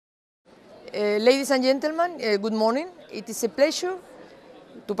Ladies and gentlemen, good morning. It is a pleasure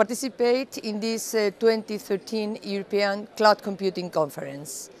to participate in this 2013 European Cloud Computing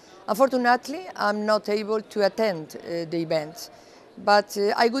Conference. Unfortunately, I'm not able to attend the event, but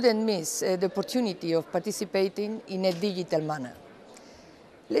I wouldn't miss the opportunity of participating in a digital manner.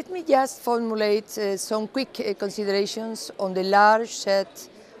 Let me just formulate some quick considerations on the large set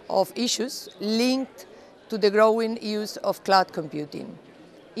of issues linked to the growing use of cloud computing.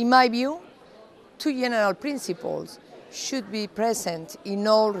 In my view, two general principles should be present in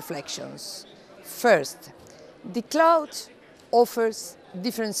all reflections. First, the cloud offers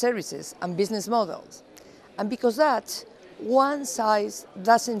different services and business models, and because that, one size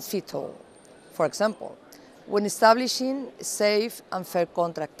doesn't fit all. For example, when establishing safe and fair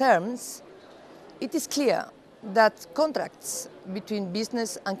contract terms, it is clear that contracts between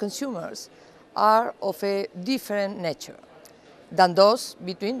business and consumers are of a different nature than those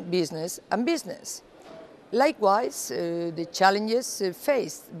between business and business. Likewise, the challenges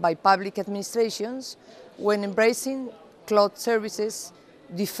faced by public administrations when embracing cloud services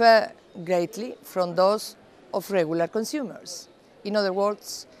differ greatly from those of regular consumers. In other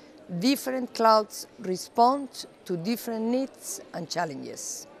words, different clouds respond to different needs and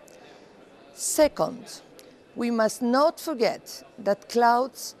challenges. Second, we must not forget that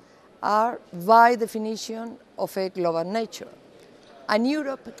clouds are by definition of a global nature, and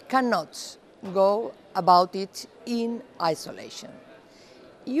Europe cannot go about it in isolation.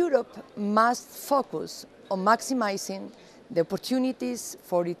 Europe must focus on maximizing the opportunities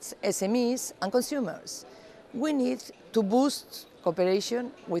for its SMEs and consumers. We need to boost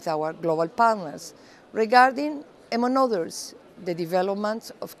cooperation with our global partners regarding, among others, the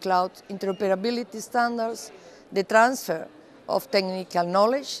development of cloud interoperability standards, the transfer of technical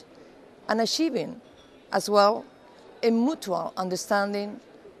knowledge, and achieving as well a mutual understanding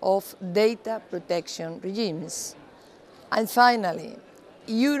of data protection regimes. And finally,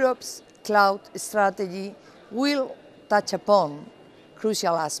 Europe's cloud strategy will touch upon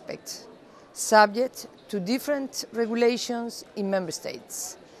crucial aspects, subject to different regulations in member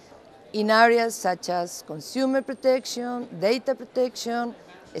states, in areas such as consumer protection, data protection,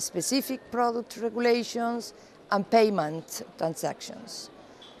 specific product regulations, and payment transactions.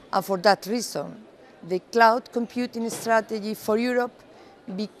 And for that reason, the cloud computing strategy for Europe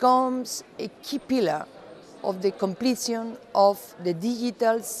becomes a key pillar of the completion of the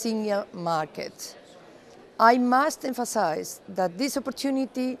digital single market. I must emphasize that this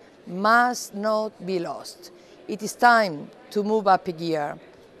opportunity must not be lost. It is time to move up a gear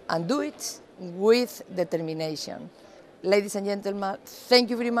and do it with determination. Ladies and gentlemen,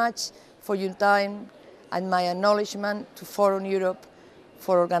 thank you very much for your time and my acknowledgement to Forum Europe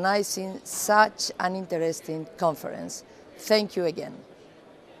for organizing such an interesting conference. Thank you again.